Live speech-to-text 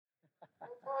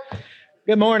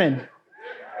Good morning.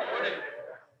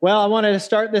 Well, I wanted to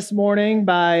start this morning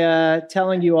by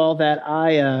telling you all that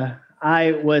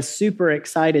I was super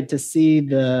excited to see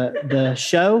the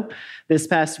show this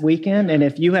past weekend. And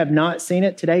if you have not seen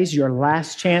it, today's your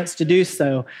last chance to do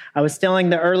so. I was telling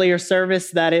the earlier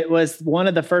service that it was one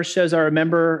of the first shows I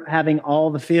remember having all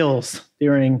the feels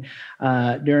during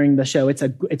the show. It's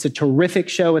a terrific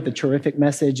show with a terrific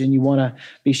message, and you want to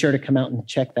be sure to come out and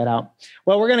check that out.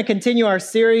 Well, we're going to continue our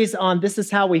series on This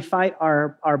Is How We Fight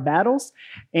Our Battles.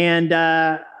 And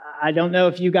I don't know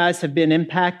if you guys have been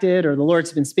impacted or the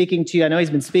Lord's been speaking to you. I know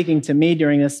He's been speaking to me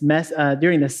during this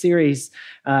series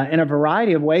in a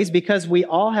variety of ways, because we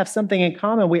all have something in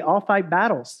common. We all fight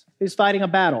battles. Who's fighting a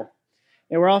battle?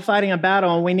 And we're all fighting a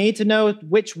battle, and we need to know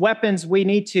which weapons we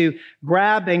need to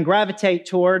grab and gravitate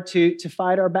toward to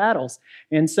fight our battles.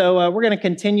 And so we're going to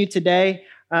continue today.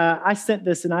 I sent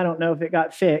this, and I don't know if it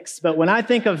got fixed, but when I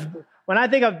think of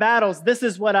battles, this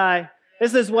is what I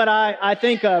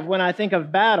think of when I think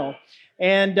of battle.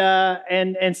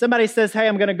 And somebody says, "Hey,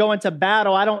 I'm going to go into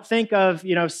battle." I don't think of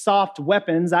soft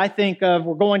weapons. I think of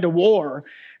we're going to war.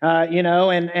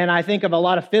 And I think of a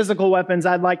lot of physical weapons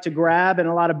I'd like to grab and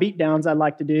a lot of beatdowns I'd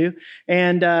like to do.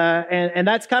 And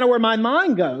that's kind of where my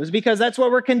mind goes, because that's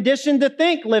what we're conditioned to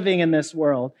think living in this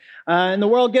world. And the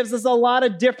world gives us a lot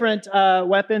of different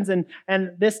weapons, and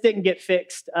this didn't get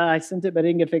fixed. I sent it, but it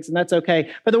didn't get fixed, and that's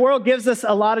okay. But the world gives us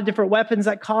a lot of different weapons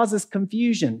that causes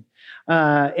confusion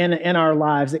in our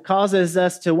lives. It causes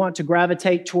us to want to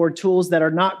gravitate toward tools that are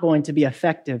not going to be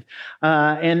effective.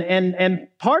 And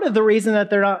part of the reason that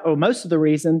they're not, or most of the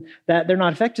reason that they're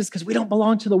not effective, is because we don't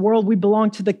belong to the world. We belong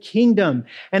to the kingdom.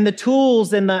 And the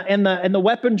tools and the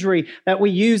weaponry that we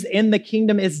use in the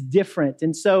kingdom is different.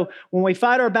 And so when we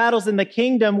fight our battles in the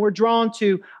kingdom, we're drawn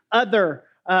to other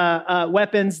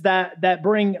weapons that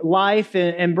bring life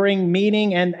and bring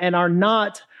meaning and are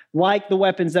not like the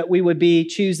weapons that we would be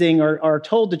choosing or are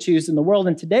told to choose in the world.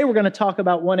 And today we're going to talk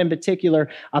about one in particular,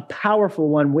 a powerful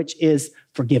one, which is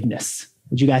forgiveness.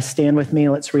 Would you guys stand with me?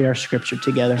 Let's read our scripture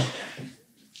together.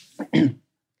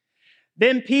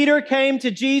 Then Peter came to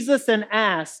Jesus and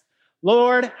asked,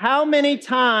 "Lord, how many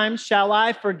times shall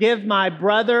I forgive my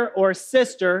brother or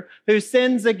sister who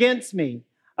sins against me?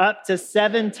 Up to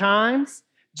 7 times?"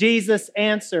 Jesus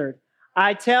answered,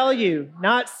 "I tell you,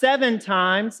 not 7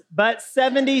 times, but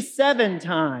 77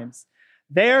 times.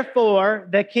 Therefore,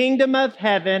 the kingdom of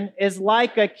heaven is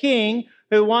like a king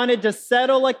who wanted to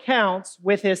settle accounts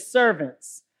with his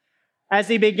servants. As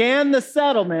he began the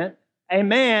settlement, a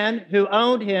man who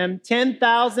owed him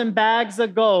 10,000 bags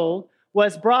of gold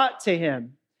was brought to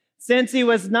him. Since he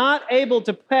was not able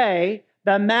to pay,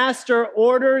 the master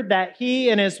ordered that he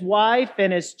and his wife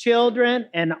and his children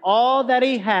and all that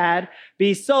he had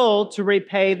be sold to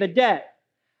repay the debt.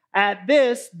 At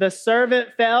this, the servant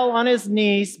fell on his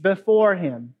knees before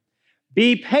him.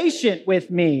 'Be patient with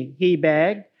me,' he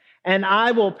begged, 'and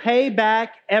I will pay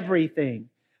back everything.'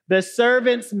 The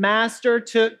servant's master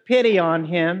took pity on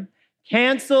him,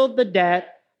 canceled the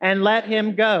debt, and let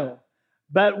him go.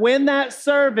 But when that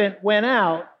servant went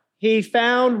out, he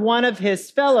found one of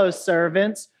his fellow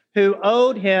servants who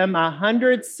owed him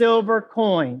 100 silver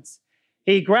coins.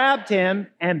 He grabbed him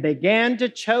and began to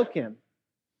choke him.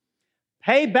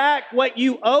 'Pay back what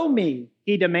you owe me,'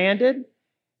 he demanded.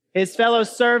 His fellow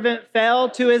servant fell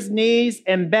to his knees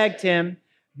and begged him,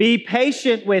 'Be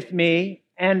patient with me,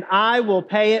 and I will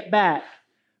pay it back.'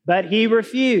 But he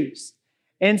refused.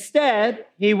 Instead,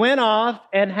 he went off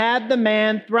and had the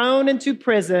man thrown into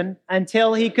prison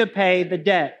until he could pay the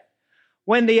debt.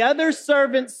 When the other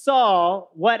servants saw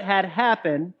what had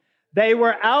happened, they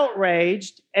were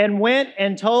outraged and went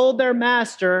and told their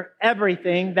master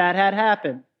everything that had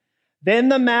happened. Then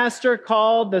the master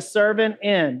called the servant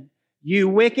in. 'You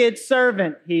wicked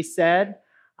servant,' he said,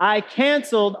 'I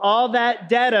canceled all that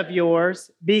debt of yours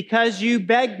because you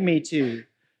begged me to.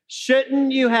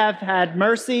 Shouldn't you have had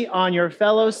mercy on your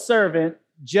fellow servant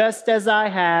just as I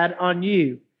had on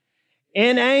you?'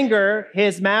 In anger,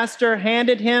 his master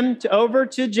handed him over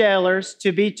to jailers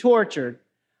to be tortured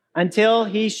until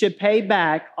he should pay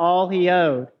back all he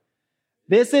owed.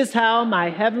 This is how my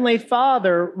heavenly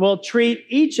Father will treat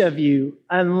each of you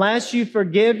unless you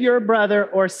forgive your brother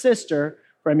or sister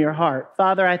from your heart."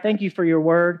 Father, I thank you for your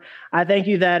word. I thank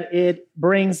you that it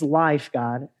brings life,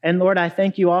 God. And Lord, I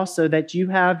thank you also that you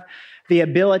have the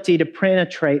ability to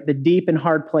penetrate the deep and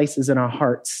hard places in our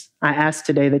hearts. I ask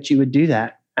today that you would do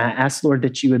that. I ask, Lord,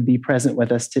 that you would be present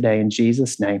with us today. In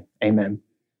Jesus' name, amen.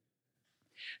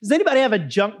 Does anybody have a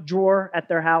junk drawer at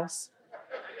their house?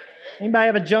 Anybody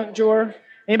have a junk drawer?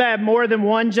 Anybody have more than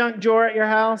one junk drawer at your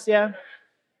house? Yeah?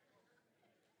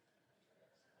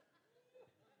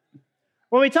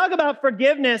 When we talk about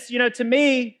forgiveness, to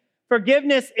me,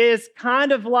 forgiveness is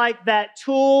kind of like that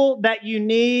tool that you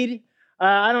need.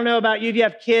 I don't know about you, if you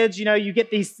have kids, you get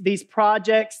these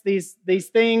projects, these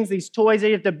things, these toys that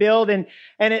you have to build, and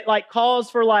it like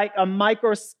calls for like a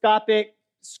microscopic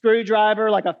screwdriver,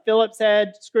 like a Phillips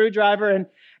head screwdriver,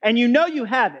 and you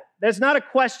have it. There's not a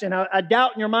question, a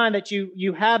doubt in your mind that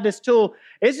you have this tool.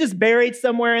 It's just buried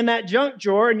somewhere in that junk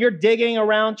drawer, and you're digging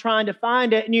around trying to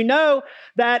find it. And you know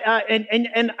that,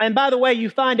 and by the way, you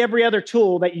find every other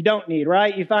tool that you don't need,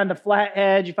 right? You find the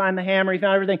flathead, you find the hammer, you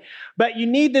find everything. But you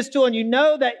need this tool, and you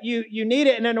know that you need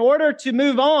it. And in order to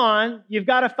move on, you've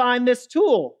got to find this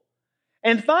tool.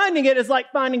 And finding it is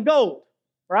like finding gold,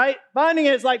 right? Finding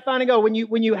it is like finding gold.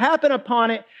 When you happen upon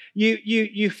it,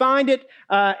 you find it,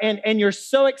 and you're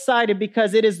so excited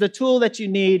because it is the tool that you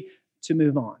need to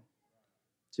move on.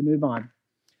 To move on.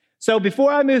 So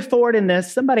before I move forward in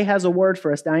this, somebody has a word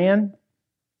for us. Diane,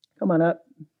 come on up.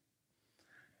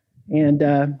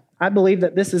 And I believe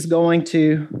that this is going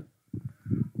to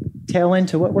tail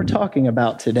into what we're talking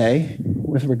about today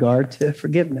with regard to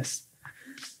forgiveness.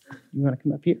 You want to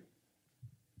come up here?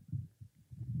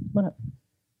 Come on up.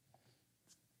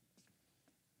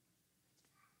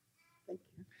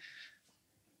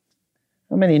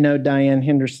 How many know Diane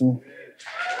Henderson?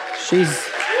 She's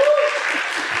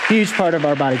a huge part of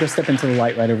our body. Go step into the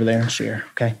light right over there and share,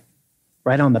 okay?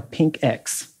 Right on the pink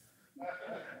X.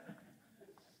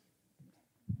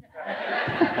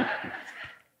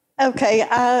 Okay,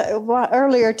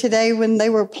 earlier today when they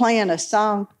were playing a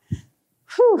song,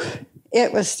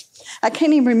 I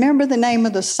can't even remember the name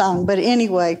of the song, but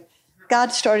anyway,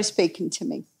 God started speaking to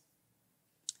me.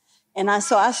 And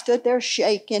so I stood there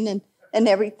shaking and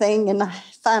everything, and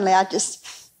finally I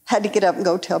just had to get up and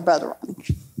go tell Brother Ronnie.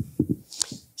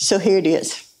 So here it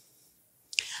is.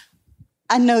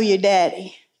 I know your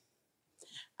daddy.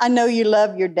 I know you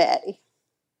love your daddy.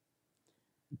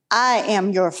 I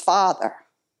am your father.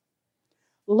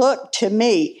 Look to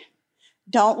me.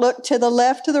 Don't look to the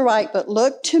left or the right, but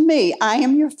look to me. I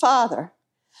am your father.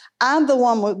 I'm the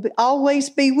one who will always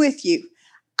be with you.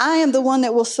 I am the one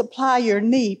that will supply your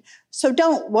need. So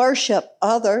don't worship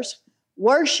others.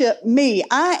 Worship me.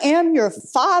 I am your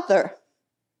father.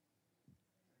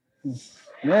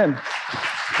 Amen.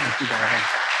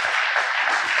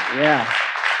 Yeah.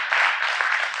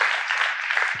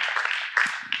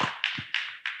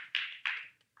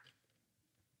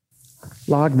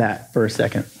 Log that for a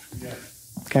second.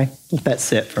 Okay? Let that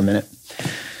sit for a minute.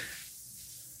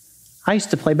 I used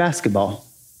to play basketball.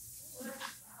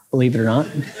 Believe it or not.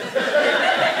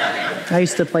 I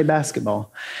used to play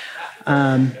basketball.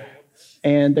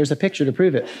 And there's a picture to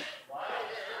prove it.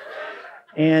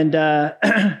 And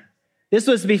this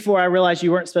was before I realized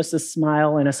you weren't supposed to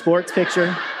smile in a sports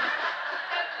picture.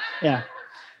 Yeah.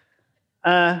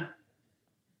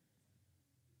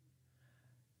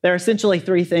 There are essentially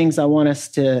three things I want us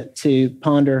to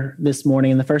ponder this morning.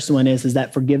 And the first one is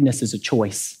that forgiveness is a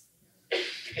choice.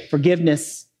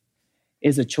 Forgiveness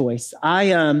is a choice. I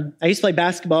used to play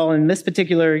basketball, and this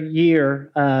particular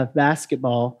year of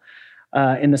basketball,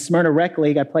 in the Smyrna Rec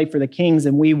League, I played for the Kings,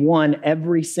 and we won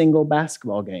every single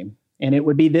basketball game. And it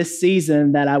would be this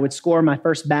season that I would score my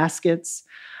first baskets.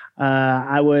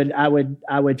 I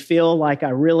would feel like I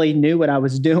really knew what I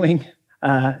was doing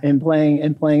in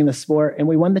playing the sport, and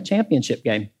we won the championship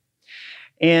game.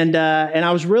 And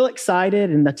I was real excited,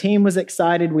 and the team was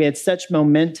excited. We had such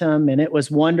momentum, and it was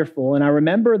wonderful. And I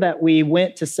remember that we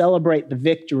went to celebrate the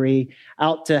victory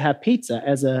out to have pizza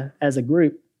as a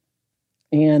group.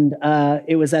 And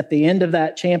it was at the end of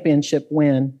that championship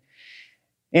win.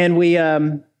 And we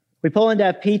pull in to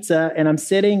have pizza, and I'm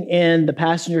sitting in the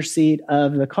passenger seat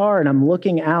of the car, and I'm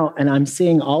looking out, and I'm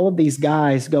seeing all of these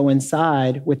guys go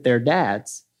inside with their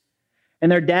dads. And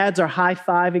their dads are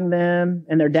high-fiving them,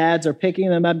 and their dads are picking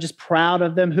them up, just proud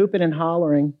of them, hooping and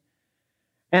hollering.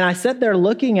 And I sat there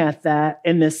looking at that,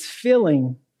 and this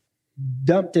feeling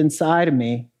dumped inside of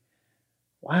me.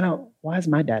 Why is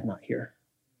my dad not here?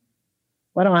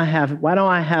 Why don't I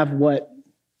have what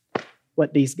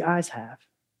these guys have?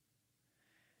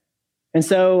 And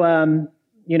so,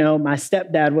 my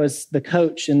stepdad was the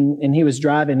coach, and he was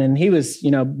driving, and he was,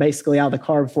 basically out of the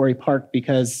car before he parked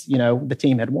because, the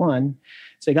team had won.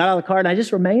 So he got out of the car, and I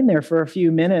just remained there for a few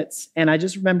minutes, and I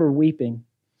just remember weeping.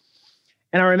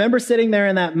 And I remember sitting there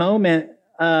in that moment,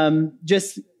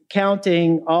 just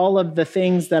counting all of the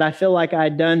things that I feel like I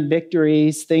had done,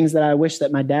 victories, things that I wish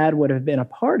that my dad would have been a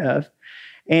part of.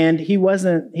 And he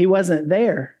wasn't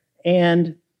there.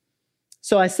 And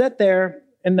so I sat there,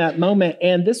 in that moment.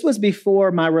 And this was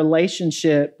before my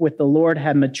relationship with the Lord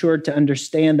had matured to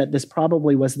understand that this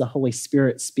probably was the Holy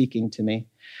Spirit speaking to me.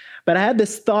 But I had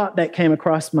this thought that came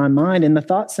across my mind, and the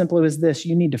thought simply was this: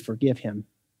 you need to forgive him.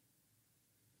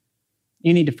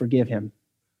 You need to forgive him.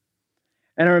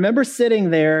 And I remember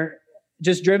sitting there,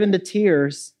 just driven to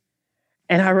tears,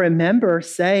 and I remember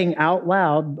saying out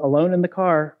loud, alone in the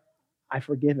car, I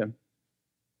forgive him.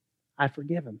 I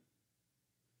forgive him.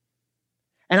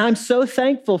 And I'm so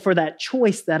thankful for that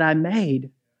choice that I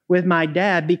made with my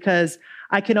dad, because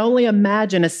I can only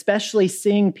imagine, especially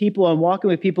seeing people and walking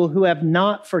with people who have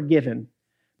not forgiven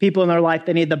people in their life.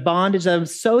 They need the bondage. I'm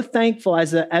so thankful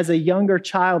as a younger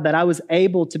child that I was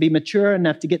able to be mature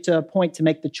enough to get to a point to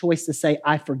make the choice to say,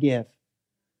 I forgive.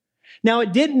 Now,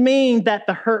 it didn't mean that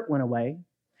the hurt went away.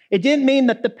 It didn't mean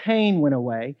that the pain went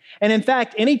away. And in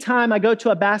fact, anytime I go to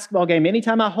a basketball game,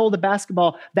 anytime I hold a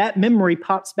basketball, that memory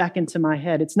pops back into my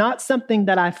head. It's not something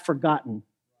that I've forgotten.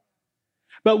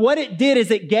 But what it did is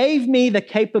it gave me the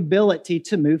capability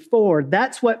to move forward.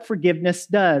 That's what forgiveness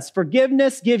does.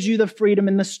 Forgiveness gives you the freedom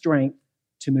and the strength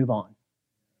to move on.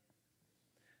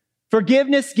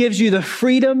 Forgiveness gives you the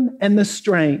freedom and the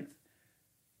strength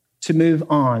to move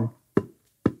on.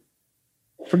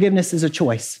 Forgiveness is a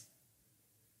choice.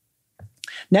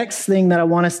 Next thing that I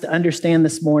want us to understand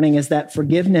this morning is that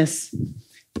forgiveness,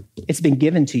 it's been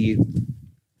given to you.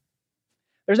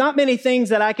 There's not many things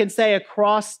that I can say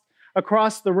across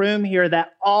the room here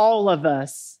that all of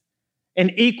us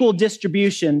in equal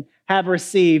distribution have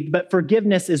received, but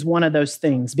forgiveness is one of those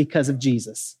things because of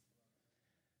Jesus.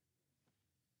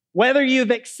 Whether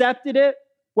you've accepted it,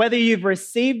 whether you've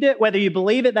received it, whether you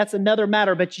believe it, that's another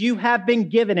matter, but you have been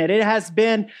given it. It has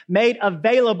been made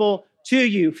available to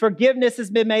you. Forgiveness has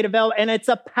been made available, and it's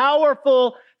a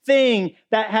powerful thing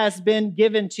that has been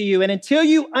given to you. And until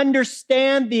you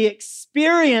understand the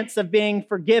experience of being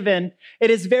forgiven,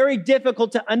 it is very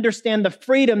difficult to understand the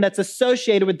freedom that's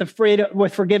associated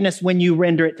with forgiveness when you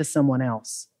render it to someone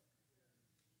else.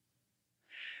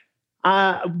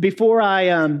 Before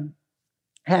I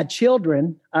had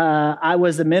children, I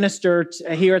was a minister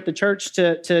here at the church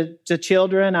to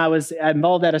children. I was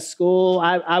involved at a school.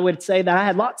 I would say that I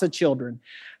had lots of children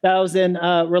that I was in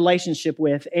a relationship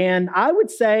with. And I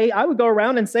would go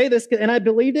around and say this, and I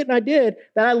believed it and I did,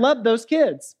 that I loved those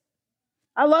kids.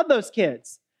 I love those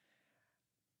kids.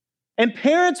 And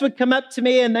parents would come up to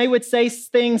me and they would say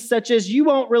things such as, you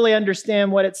won't really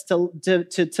understand what it's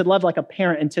to love like a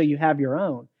parent until you have your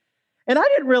own. And I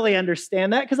didn't really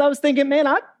understand that because I was thinking, man,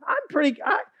 I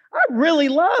really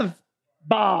love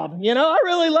Bob. I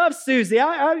really love Susie.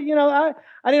 I didn't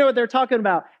know what they're talking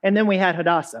about. And then we had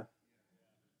Hadassah.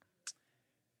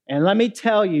 And let me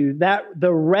tell you that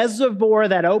the reservoir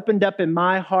that opened up in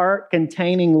my heart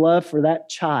containing love for that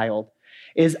child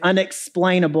is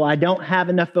unexplainable. I don't have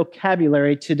enough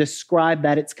vocabulary to describe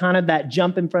that. It's kind of that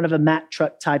jump in front of a Mack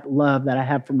truck type love that I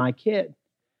have for my kid.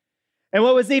 And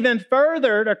what was even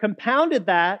furthered or compounded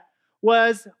that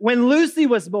was when Lucy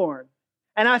was born.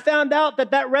 And I found out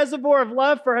that reservoir of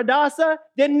love for Hadassah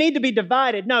didn't need to be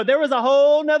divided. No, there was a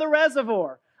whole nother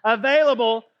reservoir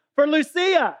available for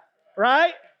Lucia,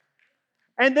 right?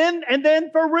 And then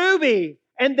for Ruby,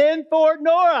 and then for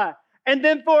Nora, and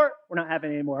then we're not having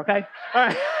any anymore, okay? All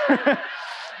right.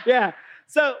 Yeah.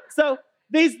 So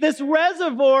this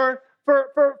reservoir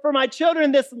for my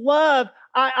children, this love,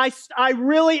 I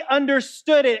really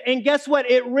understood it. And guess what?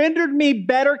 It rendered me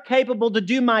better capable to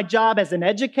do my job as an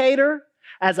educator,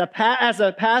 as a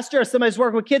pastor, as somebody who's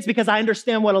working with kids, because I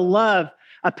understand what a love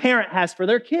a parent has for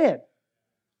their kid.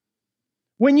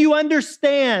 When you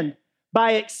understand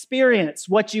by experience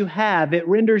what you have, it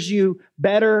renders you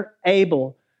better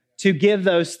able to give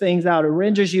those things out. It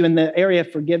renders you in the area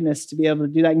of forgiveness to be able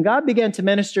to do that. And God began to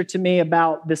minister to me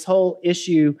about this whole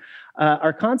issue,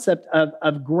 our concept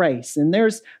of grace. And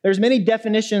there's many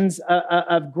definitions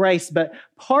of grace, but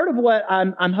part of what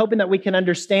I'm hoping that we can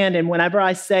understand, and whenever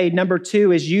I say number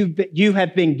 2 is you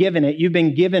have been given it, you've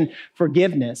been given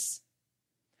forgiveness,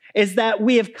 is that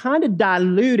we have kind of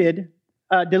diluted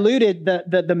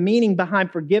the meaning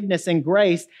behind forgiveness and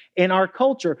grace in our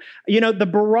culture. The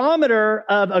barometer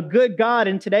of a good God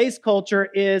in today's culture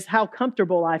is how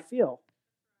comfortable I feel.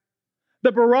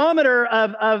 The barometer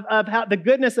of how the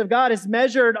goodness of God is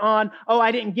measured on,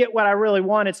 I didn't get what I really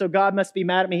wanted, so God must be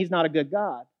mad at me. He's not a good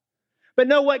God. But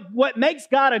no, what makes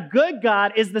God a good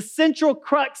God is the central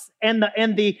crux and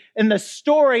the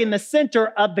story in the center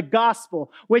of the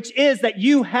gospel, which is that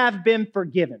you have been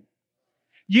forgiven.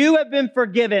 You have been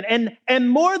forgiven. And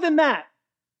more than that,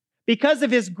 because of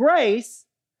his grace,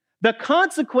 the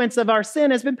consequence of our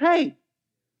sin has been paid.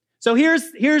 So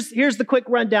here's the quick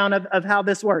rundown of how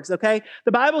this works, okay?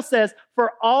 The Bible says,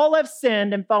 for all have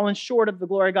sinned and fallen short of the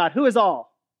glory of God. Who is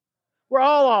all? We're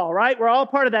all, right? We're all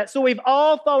part of that. So we've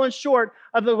all fallen short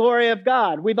of the glory of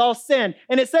God. We've all sinned.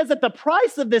 And it says that the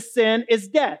price of this sin is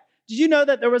death. Did you know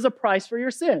that there was a price for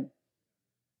your sin?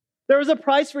 There was a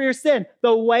price for your sin.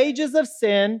 The wages of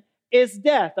sin is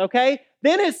death, okay?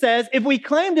 Then it says, if we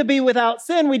claim to be without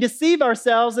sin, we deceive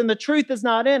ourselves and the truth is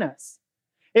not in us.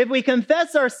 If we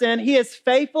confess our sin, he is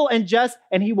faithful and just,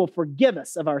 and he will forgive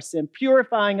us of our sin,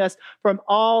 purifying us from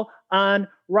all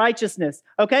unrighteousness.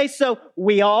 Okay, so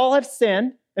we all have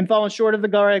sinned and fallen short of the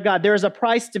glory of God. There is a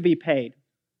price to be paid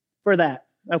for that,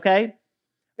 okay?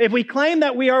 If we claim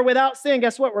that we are without sin,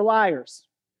 guess what? We're liars.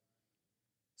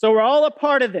 So we're all a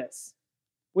part of this.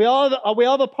 We all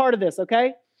have a part of this,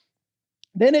 okay?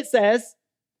 Then it says,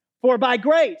 for by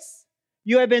grace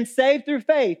you have been saved through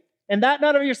faith, and that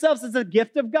not of yourselves is a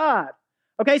gift of God.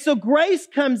 Okay, so grace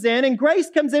comes in, and grace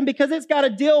comes in because it's got to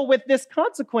deal with this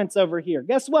consequence over here.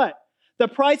 Guess what? The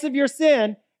price of your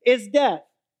sin is death.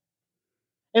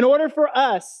 In order for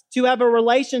us to have a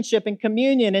relationship and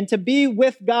communion and to be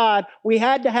with God, we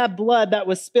had to have blood that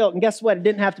was spilt. And guess what? It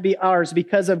didn't have to be ours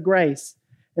because of grace.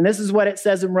 And this is what it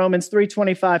says in Romans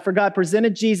 3:25. For God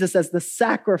presented Jesus as the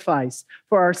sacrifice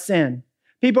for our sin.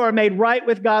 People are made right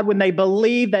with God when they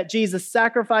believe that Jesus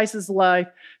sacrificed his life,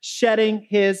 shedding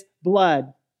his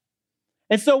blood.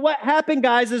 And so what happened,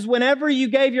 guys, is whenever you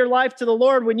gave your life to the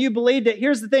Lord, when you believed it,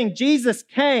 here's the thing, Jesus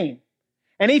came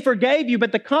and he forgave you,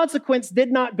 but the consequence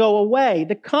did not go away.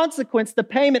 The consequence, the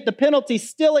payment, the penalty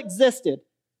still existed,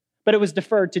 but it was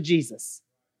deferred to Jesus.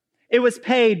 It was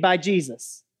paid by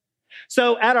Jesus.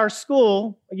 So at our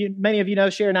school, many of you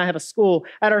know, Sherry and I have a school.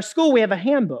 At our school, we have a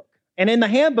handbook. And in the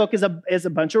handbook is a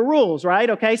bunch of rules, right?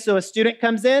 Okay, so a student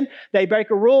comes in, they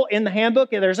break a rule in the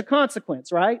handbook, and there's a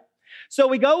consequence, right? So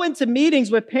we go into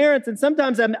meetings with parents, and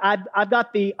sometimes I've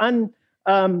got the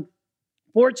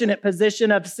unfortunate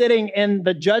position of sitting in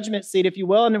the judgment seat, if you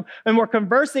will, and we're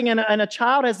conversing, and a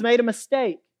child has made a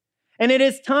mistake. And it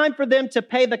is time for them to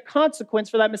pay the consequence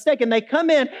for that mistake. And they come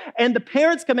in, and the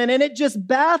parents come in, and it just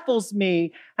baffles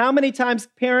me how many times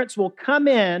parents will come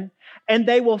in and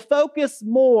they will focus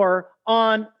more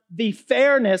on the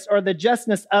fairness or the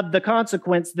justness of the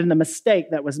consequence than the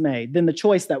mistake that was made, than the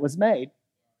choice that was made.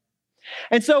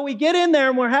 And so we get in there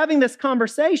and we're having this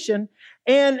conversation,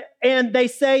 and they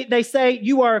say,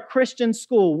 you are a Christian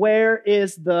school. Where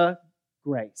is the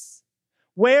grace?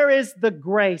 Where is the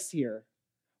grace here?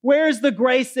 Where is the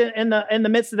grace in the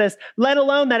midst of this? Let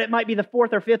alone that it might be the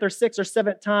fourth or fifth or sixth or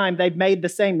seventh time they've made the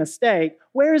same mistake.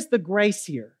 Where is the grace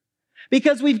here?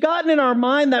 Because we've gotten in our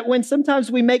mind that when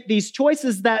sometimes we make these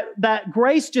choices, that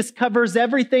grace just covers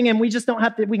everything and we just don't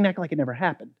have to, we can act like it never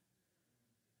happened.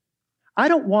 I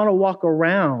don't want to walk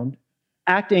around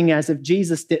acting as if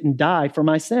Jesus didn't die for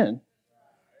my sin.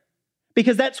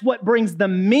 Because that's what brings the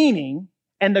meaning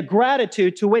and the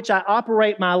gratitude to which I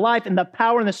operate my life and the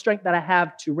power and the strength that I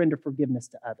have to render forgiveness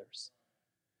to others.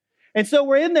 And so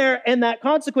we're in there and that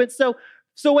consequence.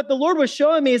 So what the Lord was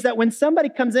showing me is that when somebody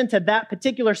comes into that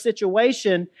particular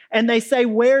situation and they say,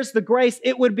 where's the grace?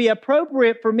 It would be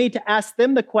appropriate for me to ask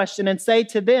them the question and say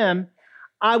to them,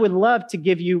 I would love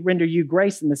to render you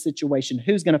grace in this situation.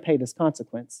 Who's going to pay this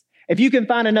consequence? If you can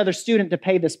find another student to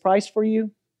pay this price for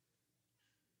you,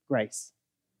 grace.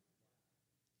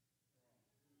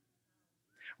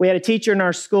 We had a teacher in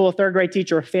our school, a third grade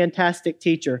teacher, a fantastic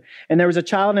teacher. And there was a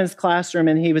child in his classroom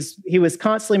and he was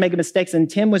constantly making mistakes. And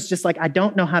Tim was just like, I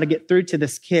don't know how to get through to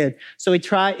this kid. So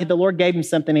the Lord gave him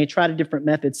something and he tried a different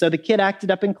method. So the kid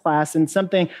acted up in class and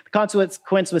the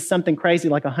consequence was something crazy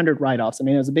like 100 write-offs. I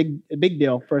mean, it was a big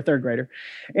deal for a third grader.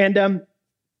 And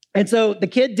so the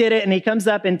kid did it and he comes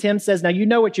up and Tim says, now you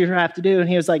know what you have to do. And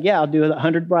he was like, yeah, I'll do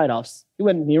 100 write-offs. He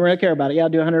didn't really care about it. Yeah, I'll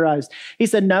do 100 write-offs. He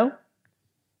said, no.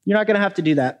 You're not going to have to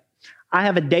do that. I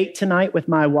have a date tonight with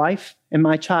my wife and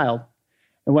my child.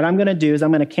 And what I'm going to do is I'm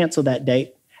going to cancel that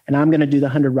date and I'm going to do the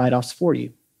 100 write-offs for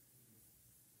you.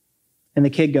 And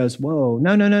the kid goes, whoa,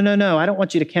 no. I don't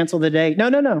want you to cancel the date. No.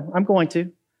 I'm going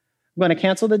to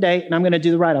cancel the date and I'm going to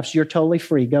do the write-offs. You're totally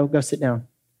free. Go sit down.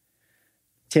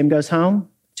 Tim goes home,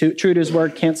 true to his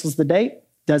word, cancels the date,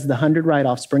 does the 100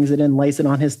 write-offs, brings it in, lays it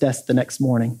on his desk the next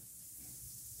morning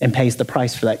and pays the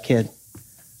price for that kid.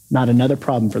 Not another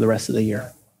problem for the rest of the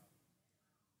year.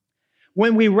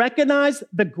 When we recognize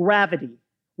the gravity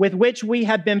with which we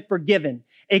have been forgiven,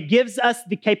 it gives us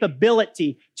the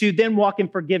capability to then walk in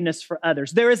forgiveness for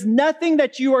others. There is nothing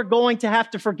that you are going to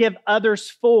have to forgive others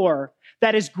for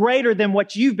that is greater than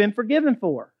what you've been forgiven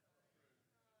for.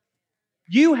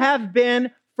 You have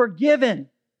been forgiven.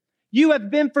 You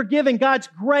have been forgiven. God's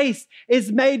grace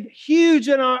is made huge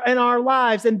in our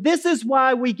lives. And this is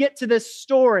why we get to this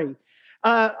story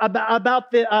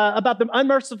about the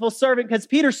unmerciful servant, because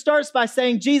Peter starts by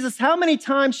saying, Jesus, how many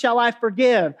times shall I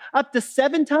forgive? Up to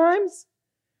 7 times?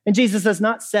 And Jesus says,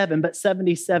 not 7, but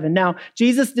 77. Now,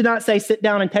 Jesus did not say, sit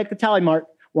down and take the tally mark.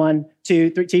 1, 2,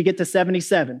 3, till you get to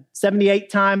 77. 78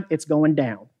 time, it's going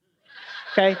down.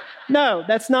 Okay? No,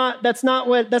 that's not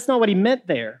what he meant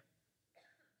there.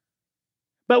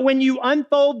 But when you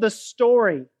unfold the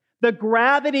story, the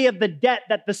gravity of the debt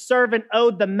that the servant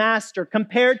owed the master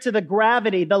compared to the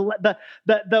gravity,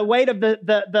 the weight of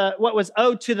the what was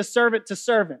owed to the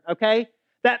servant, okay?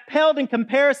 That paled in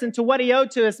comparison to what he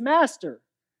owed to his master.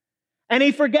 And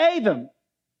he forgave him.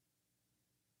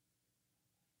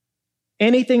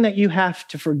 Anything that you have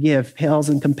to forgive pales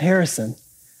in comparison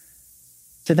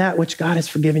to that which God has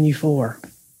forgiven you for.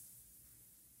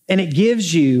 And it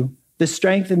gives you the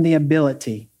strength and the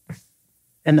ability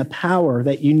and the power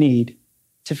that you need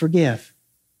to forgive.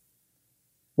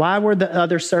 Why were the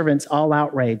other servants all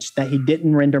outraged that he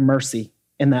didn't render mercy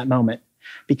in that moment?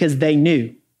 Because they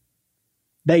knew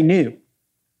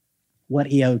what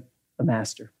he owed the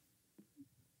master.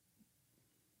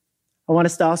 I want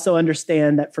us to also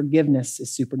understand that forgiveness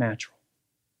is supernatural.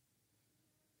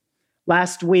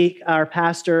 Last week, our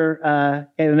pastor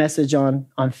gave a message on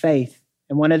faith.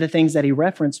 And one of the things that he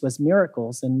referenced was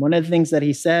miracles. And one of the things that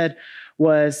he said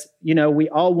was, we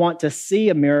all want to see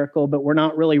a miracle, but we're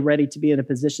not really ready to be in a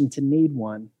position to need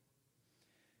one.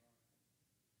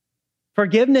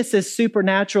 Forgiveness is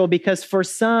supernatural because for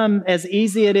some, as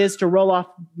easy it is to roll off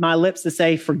my lips to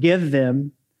say, forgive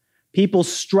them, people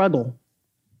struggle.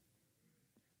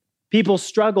 People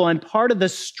struggle. And part of the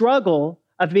struggle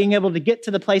of being able to get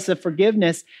to the place of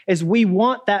forgiveness is we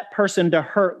want that person to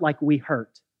hurt like we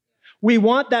hurt. We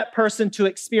want that person to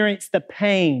experience the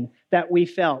pain that we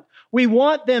felt. We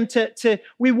want them to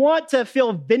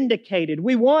feel vindicated.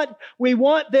 We want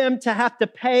them to have to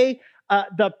pay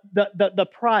the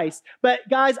price. But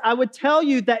guys, I would tell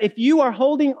you that if you are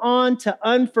holding on to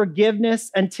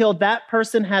unforgiveness until that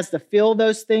person has to feel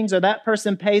those things or that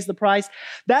person pays the price,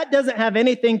 that doesn't have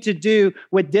anything to do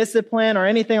with discipline or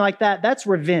anything like that. That's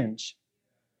revenge.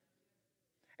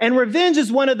 And revenge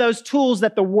is one of those tools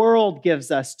that the world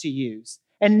gives us to use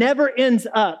and never ends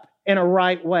up in a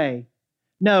right way.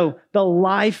 No, the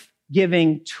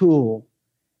life-giving tool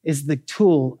is the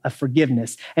tool of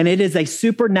forgiveness. And it is a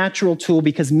supernatural tool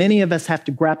because many of us have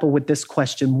to grapple with this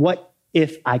question: what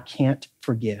if I can't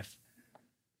forgive?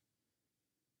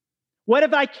 What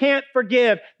if I can't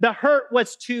forgive? The hurt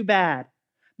was too bad.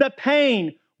 The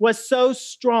pain was so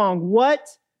strong. What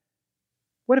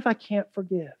if I can't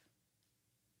forgive?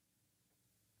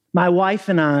 My wife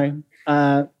and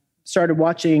I started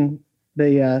watching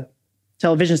the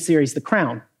television series, The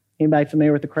Crown. Anybody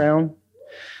familiar with The Crown?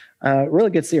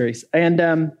 Really good series. And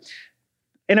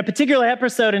in a particular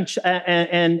episode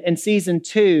in season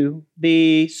 2,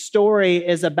 the story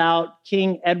is about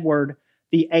King Edward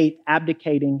VIII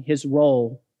abdicating his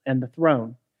role and the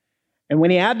throne. And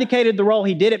when he abdicated the role,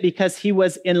 he did it because he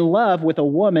was in love with a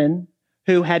woman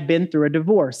who had been through a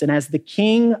divorce. And as the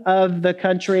king of the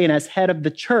country and as head of the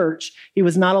church, he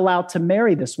was not allowed to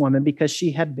marry this woman because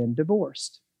she had been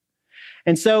divorced.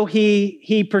 And so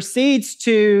he proceeds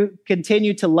to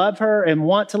continue to love her and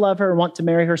want to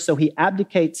marry her. So he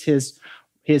abdicates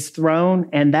his throne,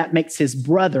 and that makes his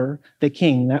brother the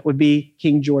king. That would be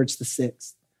King George VI.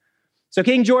 So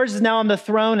King George is now on the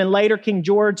throne, and later King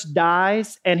George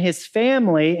dies, and his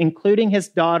family, including his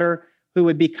daughter, who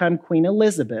would become Queen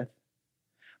Elizabeth,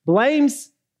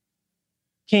 blames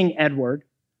King Edward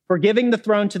for giving the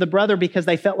throne to the brother because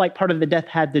they felt like part of the death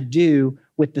had to do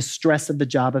with the stress of the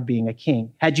job of being a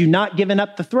king. Had you not given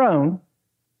up the throne,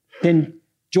 then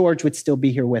George would still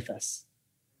be here with us.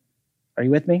 Are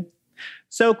you with me?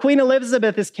 So Queen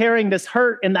Elizabeth is carrying this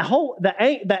hurt, and the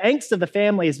angst of the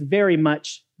family is very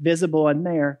much visible in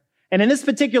there. And in this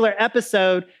particular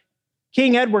episode,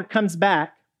 King Edward comes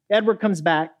back.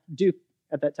 Duke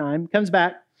at that time, comes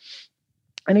back.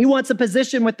 And he wants a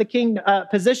position with the king,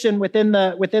 position within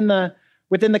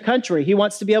the country. He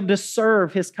wants to be able to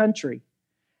serve his country.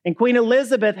 And Queen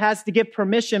Elizabeth has to give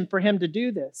permission for him to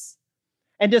do this.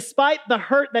 And despite the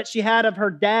hurt that she had of her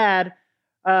dad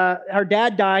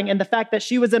dying and the fact that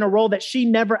she was in a role that she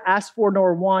never asked for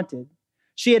nor wanted,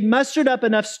 she had mustered up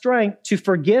enough strength to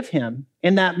forgive him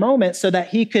in that moment so that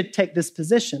he could take this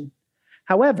position.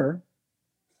 However,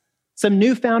 some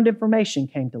newfound information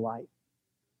came to light.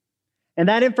 And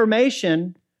that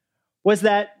information was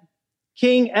that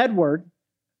King Edward,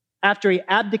 after he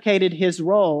abdicated his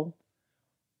role,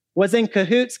 was in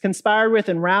cahoots, conspired with,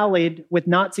 and rallied with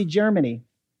Nazi Germany,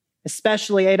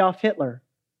 especially Adolf Hitler,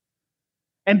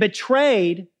 and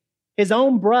betrayed his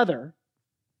own brother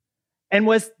and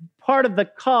was part of the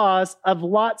cause of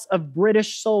lots of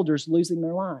British soldiers losing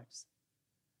their lives.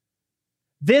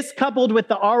 This, coupled with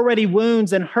the already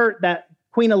wounds and hurt that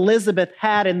Queen Elizabeth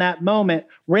had in that moment,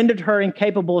 rendered her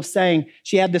incapable of saying,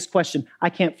 she had this question, I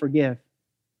can't forgive.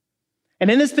 And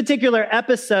in this particular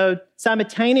episode,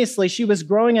 simultaneously, she was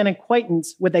growing an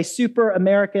acquaintance with a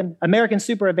American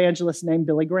super evangelist named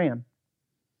Billy Graham,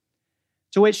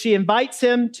 to which she invites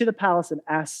him to the palace and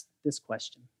asks this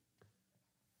question.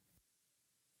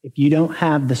 If you don't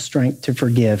have the strength to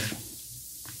forgive,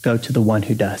 go to the one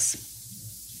who does.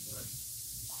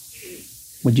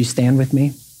 Would you stand with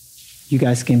me? You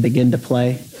guys can begin to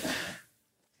play.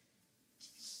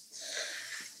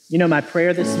 You know, my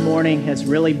prayer this morning has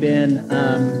really been,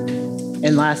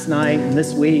 and last night and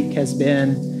this week has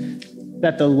been,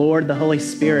 that the Lord, the Holy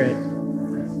Spirit,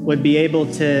 would be able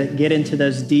to get into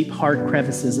those deep, hard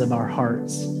crevices of our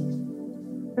hearts.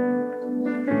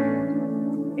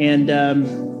 And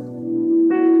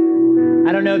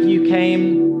I don't know if you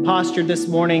came postured this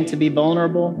morning to be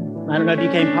vulnerable. I don't know if you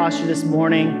came postured this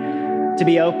morning to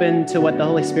be open to what the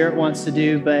Holy Spirit wants to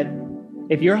do, but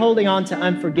if you're holding on to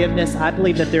unforgiveness, I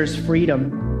believe that there's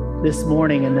freedom this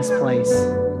morning in this place.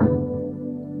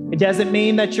 It doesn't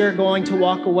mean that you're going to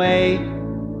walk away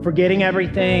forgetting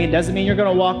everything. It doesn't mean you're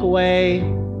going to walk away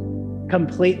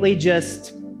completely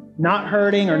just not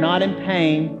hurting or not in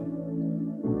pain,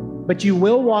 but you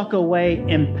will walk away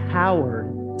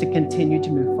empowered to continue to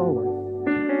move forward.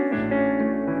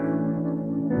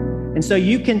 And so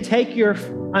you can take your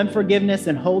unforgiveness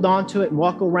and hold on to it and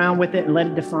walk around with it and let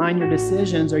it define your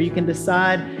decisions, or you can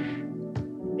decide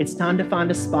it's time to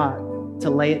find a spot to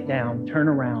lay it down, turn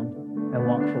around, and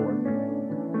walk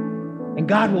forward. And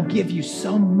God will give you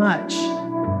so much.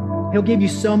 He'll give you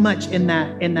so much in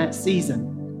that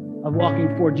season of walking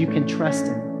forward. You can trust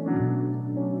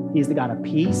Him. He's the God of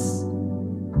peace.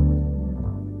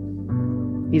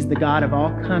 He's the God of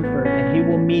all comfort, and He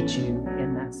will meet you